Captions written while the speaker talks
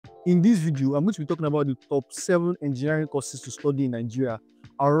In this video, I'm going to be talking about the top 7 engineering courses to study in Nigeria.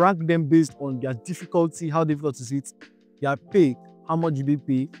 I'll rank them based on their difficulty, how difficult is it, their pay, how much do they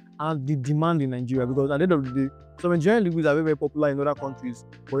pay, and the demand in Nigeria. Because at the end of the day, some engineering degrees are very, very popular in other countries,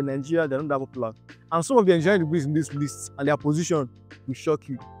 but in Nigeria, they're not that popular. And some of the engineering degrees in this list and their position will shock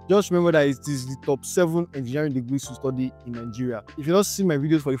you. Just remember that it is the top 7 engineering degrees to study in Nigeria. If you don't see my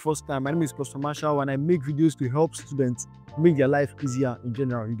videos for the first time, my name is Pastor Marshall, and I make videos to help students make their life easier in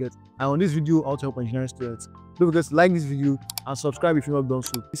general, you get. And on this video, I'll help engineering students. Don't forget to like this video and subscribe if you've not done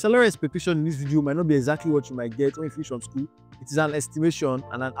so. The salary expectation in this video might not be exactly what you might get when you finish from school. It is an estimation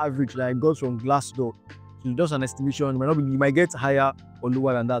and an average that I got from Glassdoor. So just an estimation. You might get higher or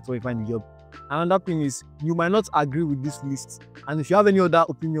lower than that when you find the job. Another thing is, you might not agree with this list, and if you have any other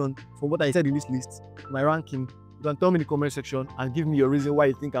opinion from what I said in this list, my ranking, you can tell me in the comment section and give me your reason why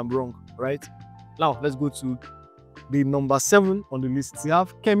you think I'm wrong. Right now, let's go to the number 7 on the list. We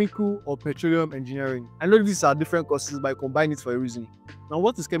have chemical or petroleum engineering. I know these are different courses, but I combine it for a reason. Now,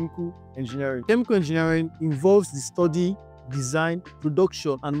 what is chemical engineering? Chemical engineering involves the study, design,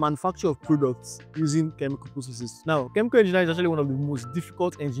 production, and manufacture of products using chemical processes. Now, chemical engineering is actually one of the most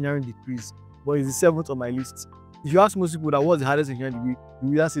difficult engineering degrees, but it's the 7th on my list. If you ask most people that what's the hardest engineering degree, the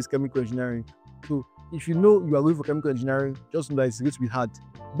will answer is chemical engineering. So if you know you are going for chemical engineering, just know that it's going to be hard.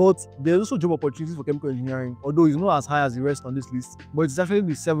 But there's also job opportunities for chemical engineering, although it's not as high as the rest on this list, but it's actually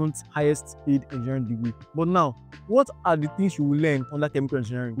the 7th highest paid engineering degree. But now, what are the things you will learn under chemical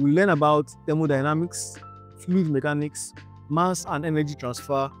engineering? You will learn about thermodynamics, fluid mechanics, mass and energy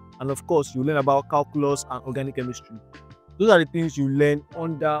transfer, and of course, you learn about calculus and organic chemistry. Those are the things you learn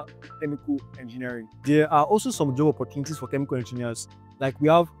under chemical engineering. There are also some job opportunities for chemical engineers. Like we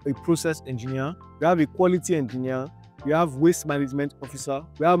have a process engineer, we have a quality engineer, we have waste management officer,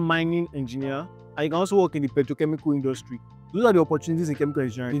 we have mining engineer, and you can also work in the petrochemical industry. Those are the opportunities in chemical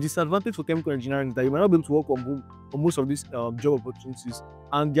engineering. The disadvantage for chemical engineering is that you might not be able to work from home on most of these job opportunities,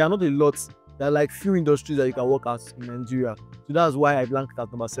 and there are not a lot. There are like few industries that you can work at in Nigeria. So that's why I blanked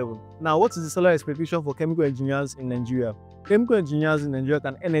at number 7. Now, what is the salary expectation for chemical engineers in Nigeria? Chemical engineers in Nigeria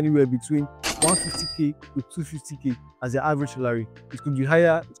can earn anywhere between 150k to 250k as their average salary. It could be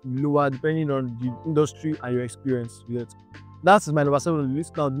higher, it could be lower, depending on the industry and your experience. That's my number 7 on the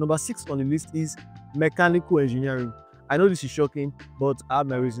list. Now, number 6 on the list is mechanical engineering. I know this is shocking, but I have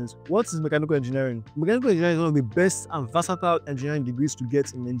my reasons. What is mechanical engineering? Mechanical engineering is one of the best and versatile engineering degrees to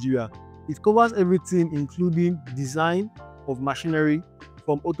get in Nigeria. It covers everything, including design of machinery,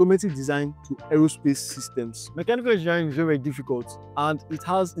 from automotive design to aerospace systems. Mechanical engineering is very, very difficult, and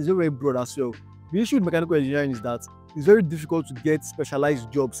it's very broad as well. The issue with mechanical engineering is that it's very difficult to get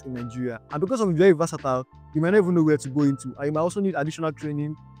specialized jobs in Nigeria, and because it's very versatile, you might not even know where to go into, and you might also need additional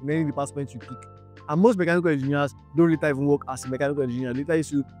training in any department you pick. And most mechanical engineers don't later even work as a mechanical engineer. Later you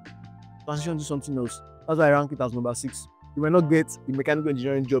should transition to something else. That's why I rank it as number 6. You might not get the mechanical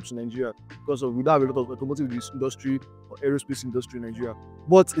engineering jobs in Nigeria because we don't have a lot of automotive industry or aerospace industry in Nigeria.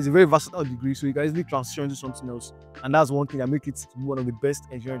 But it's a very versatile degree, so you can easily transition to something else. And that's one thing that makes it to be one of the best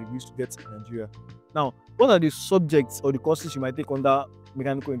engineering degrees to get in Nigeria. Now, what are the subjects or the courses you might take under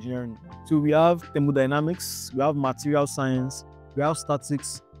mechanical engineering? So we have thermodynamics, we have material science, we have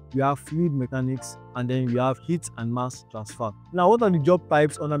statics, we have fluid mechanics, and then we have heat and mass transfer. Now, what are the job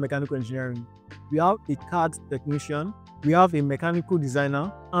types under mechanical engineering? We have a CAD technician, we have a mechanical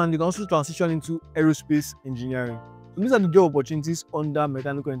designer, and you can also transition into aerospace engineering. So these are the job opportunities under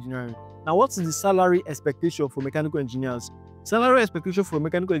mechanical engineering. Now, what is the salary expectation for mechanical engineers? Salary expectation for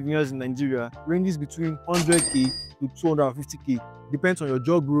mechanical engineers in Nigeria ranges between 100k to 250k. Depends on your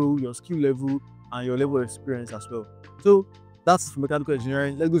job role, your skill level, and your level of experience as well. So that's for mechanical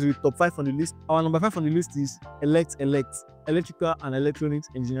engineering. Let's go to the top 5 on the list. Our number 5 on the list is electrical and electronics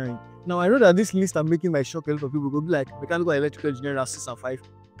engineering. Now, I know that this list I'm making might shock a lot of people. Go be like, mechanical and electrical engineering are 6 and 5.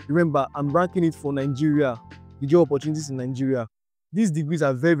 Remember, I'm ranking it for Nigeria, the job opportunities in Nigeria. These degrees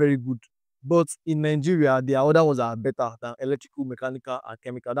are very, very good. But in Nigeria, there are other ones that are better than electrical, mechanical, and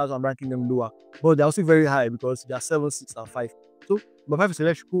chemical. That's why I'm ranking them lower. But they're also very high because they are 7, 6, and 5. So, number 5 is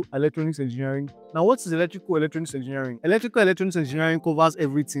electrical electronics engineering. Now, what is electrical electronics engineering? Electrical electronics engineering covers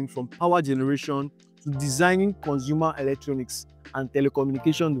everything from power generation to designing consumer electronics and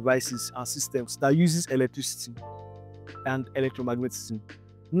telecommunication devices and systems that uses electricity and electromagnetism.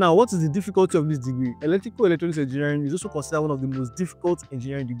 Now, what is the difficulty of this degree? Electrical electronics engineering is also considered one of the most difficult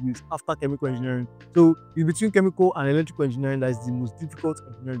engineering degrees after chemical engineering. So, it's between chemical and electrical engineering that is the most difficult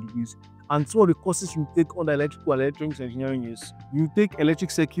engineering degrees. And some of the courses you take under electrical and electronics engineering is you take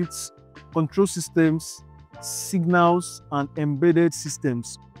electric circuits, control systems, signals, and embedded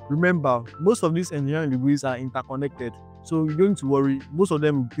systems. Remember, most of these engineering degrees are interconnected. So you don't need to worry. Most of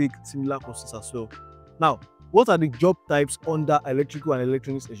them will take similar courses as well. Now, what are the job types under electrical and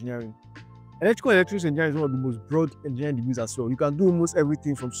electronics engineering? Electrical and electronics engineering is one of the most broad engineering degrees as well. You can do almost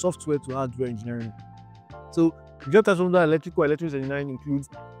everything from software to hardware engineering. So the job types under electrical and electronics engineering include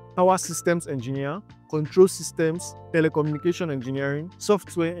power systems engineer, control systems, telecommunication engineering,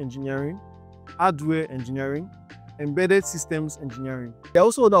 software engineering, hardware engineering, embedded systems engineering. There are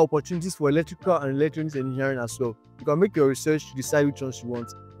also other opportunities for electrical and electronics engineering as well. You can make your research to decide which ones you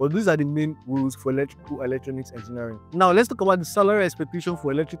want, but these are the main rules for electrical and electronics engineering. Now let's talk about the salary expectation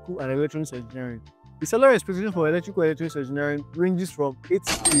for electrical and electronics engineering. The salary expectation for electrical and electronics engineering ranges from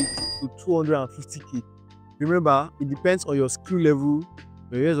 80k to 250k. Remember, it depends on your skill level,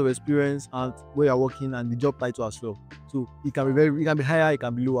 your years of experience, and where you're working, and the job title as well. So it can be higher, it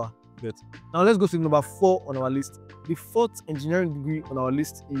can be lower. But now let's go to number 4 on our list. The 4th engineering degree on our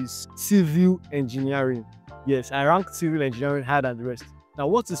list is civil engineering. Yes, I ranked civil engineering higher than the rest. Now,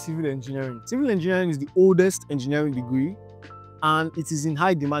 what is civil engineering? Civil engineering is the oldest engineering degree, and it is in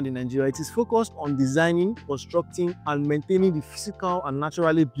high demand in Nigeria. It is focused on designing, constructing, and maintaining the physical and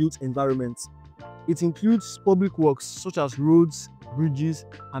naturally built environments. It includes public works such as roads, bridges,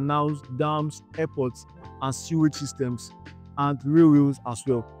 canals, dams, airports, and sewage systems, and railways as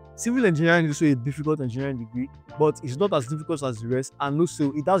well. Civil engineering is also a difficult engineering degree, but it's not as difficult as the rest, and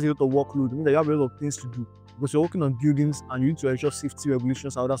also it has a lot of workload, meaning that you have a lot of things to do because you're working on buildings and you need to ensure safety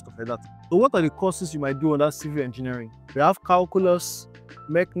regulations and other stuff like that. So what are the courses you might do under civil engineering? We have calculus,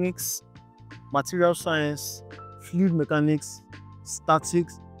 mechanics, material science, fluid mechanics,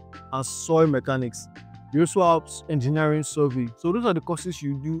 statics, and soil mechanics. You also have engineering survey. So those are the courses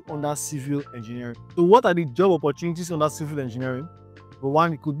you do under civil engineering. So what are the job opportunities under civil engineering? For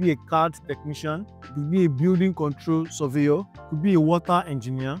one, it could be a CAD technician, it could be a building control surveyor, it could be a water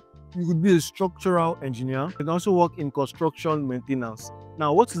engineer, you could be a structural engineer. You can also work in construction maintenance.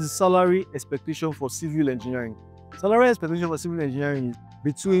 Now, what is the salary expectation for civil engineering? Salary expectation for civil engineering is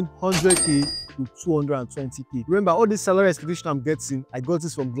between 100k to 220k. Remember, all this salary expectation I'm getting, I got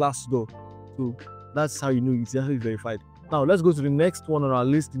this from Glassdoor. So that's how you know it's actually verified. Now, let's go to the next one on our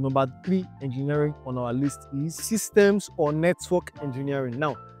list. The number 3 engineering on our list is systems or network engineering.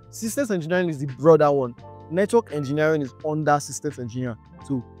 Now, systems engineering is the broader one. Network engineering is under systems engineering.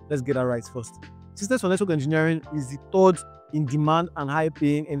 So let's get that right first. Systems or network engineering is the 3rd in demand and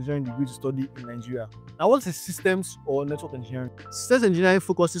high-paying engineering degree to study in Nigeria. Now, what is systems or network engineering? Systems engineering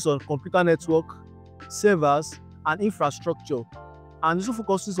focuses on computer network, servers, and infrastructure, and also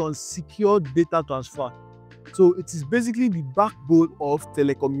focuses on secure data transfer. So it is basically the backbone of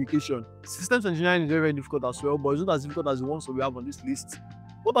telecommunication. Systems engineering is very, very difficult as well, but it's not as difficult as the ones that we have on this list.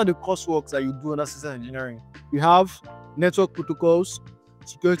 What are the courseworks that you do under systems engineering? You have network protocols,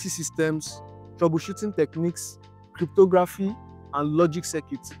 security systems, troubleshooting techniques, cryptography, and logic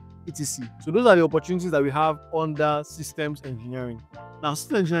circuits, etc. So those are the opportunities that we have under systems engineering. Now,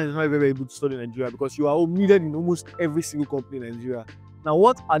 systems engineering is not very, very good to study in Nigeria because you are needed in almost every single company in Nigeria. Now,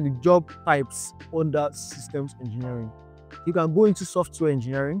 what are the job types under systems engineering? You can go into software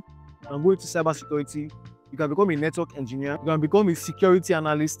engineering, you can go into cybersecurity, you can become a network engineer, you can become a security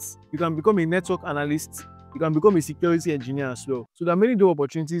analyst, you can become a network analyst, you can become a security engineer as well. So there are many job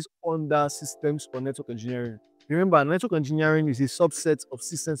opportunities under systems or network engineering. Remember, network engineering is a subset of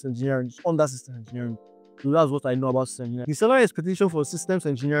systems engineering. It's under systems engineering. So that's what I know about systems engineering. The salary expectation for systems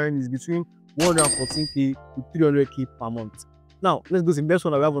engineering is between 114k to 300k per month. Now, let's go to the next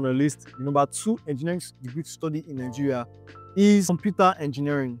one that we have on the list. The number 2 engineering degree to study in Nigeria is computer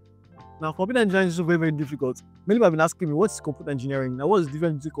engineering. Now, computer engineering is very, very difficult. Many people have been asking me, what's computer engineering? Now, what is the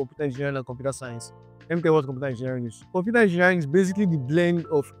difference between computer engineering and computer science? Let me tell you what computer engineering is. Computer engineering is basically the blend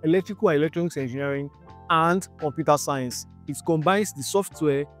of electrical and electronics engineering and computer science. It combines the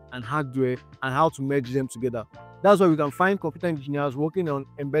software and hardware and how to merge them together. That's why we can find computer engineers working on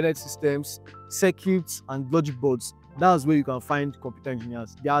embedded systems, circuits, and logic boards. That's where you can find computer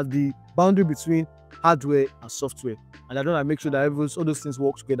engineers. They are the boundary between hardware and software, and I don't make sure that all those things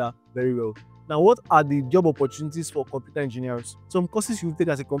work together very well. Now, what are the job opportunities for computer engineers? Some courses you take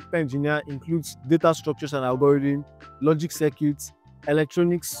as a computer engineer includes data structures and algorithm, logic circuits,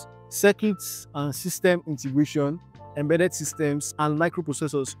 electronics, circuits and system integration, embedded systems, and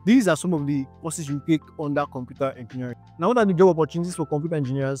microprocessors. These are some of the courses you take under computer engineering. Now, what are the job opportunities for computer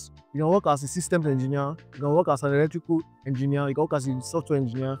engineers? You can work as a systems engineer, you can work as an electrical engineer, you can work as a software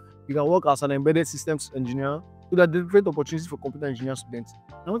engineer, you can work as an embedded systems engineer. So there are different opportunities for computer engineer students.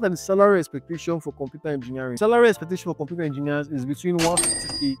 Now, what are the salary expectation for computer engineering? Salary expectation for computer engineers is between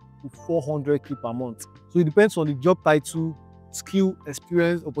 150k to 400k per month. So it depends on the job title, skill,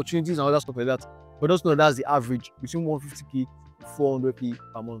 experience, opportunities, and other stuff like that. But just know that's the average between 150k to 400k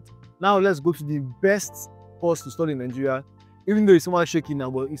per month. Now let's go to the best course to study in Nigeria. Even though it's somewhat shaky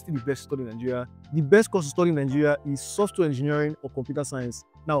now, but it's still the best to study in Nigeria. The best course to study in Nigeria is software engineering or computer science.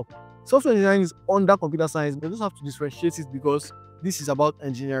 Now, software engineering is under computer science, but you just have to differentiate it because this is about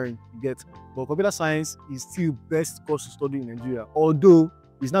engineering, you get. But computer science is still best course to study in Nigeria. Although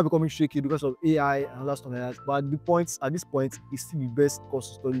it's now becoming shaky because of AI and last on that. But at this point, it's still the best course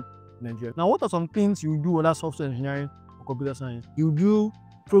to study in Nigeria. Now, what are some things you do under software engineering or computer science? You do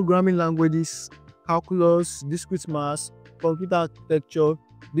programming languages, calculus, discrete math, computer architecture,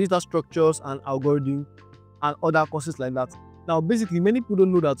 data structures and algorithm, and other courses like that. Now, basically, many people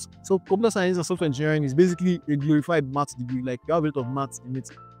don't know that. So, computer science and software engineering is basically a glorified maths degree. Like, you have a lot of maths in it,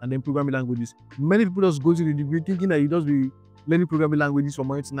 and then programming languages. Many people just go to the degree thinking that you just be learning programming languages from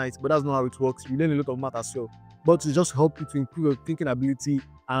morning to night, but that's not how it works. You learn a lot of math as well, but to just help you to improve your thinking ability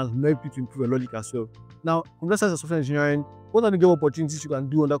and help you to improve your logic as well. Now, computer science and software engineering, what are the job opportunities you can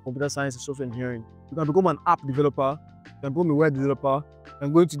do under computer science and software engineering? You can become an app developer, you can become a web developer, you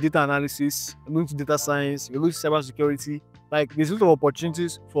can go into data analysis, you can go into data science, you can go into cybersecurity. Like, there's a lot of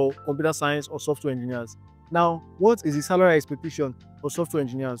opportunities for computer science or software engineers. Now, what is the salary expectation for software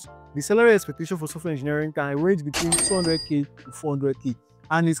engineers? The salary expectation for software engineering can range between 200k to 400k,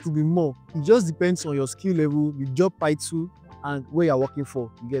 and it could be more. It just depends on your skill level, the job title, and where you're working for.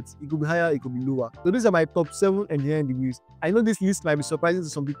 You get, it could be higher, it could be lower. So these are my top 7 engineering degrees. I know this list might be surprising to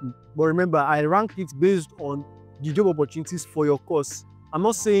some people, but remember, I rank it based on the job opportunities for your course. I'm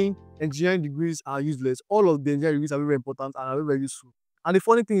not saying engineering degrees are useless. All of the engineering degrees are very important and are very, very useful. And the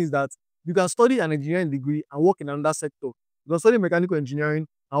funny thing is that you can study an engineering degree and work in another sector. You can study mechanical engineering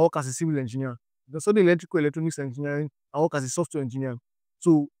and work as a civil engineer. You can study electrical electronics engineering and work as a software engineer.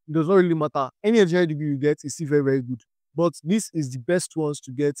 So it does not really matter. Any engineering degree you get is still very, very good. But this is the best ones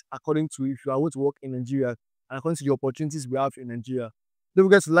to get according to if you are going to work in Nigeria and according to the opportunities we have in Nigeria. Don't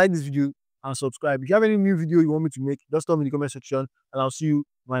forget to like this video and subscribe. If you have any new video you want me to make, just tell me in the comment section and I'll see you in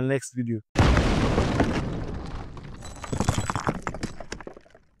my next video.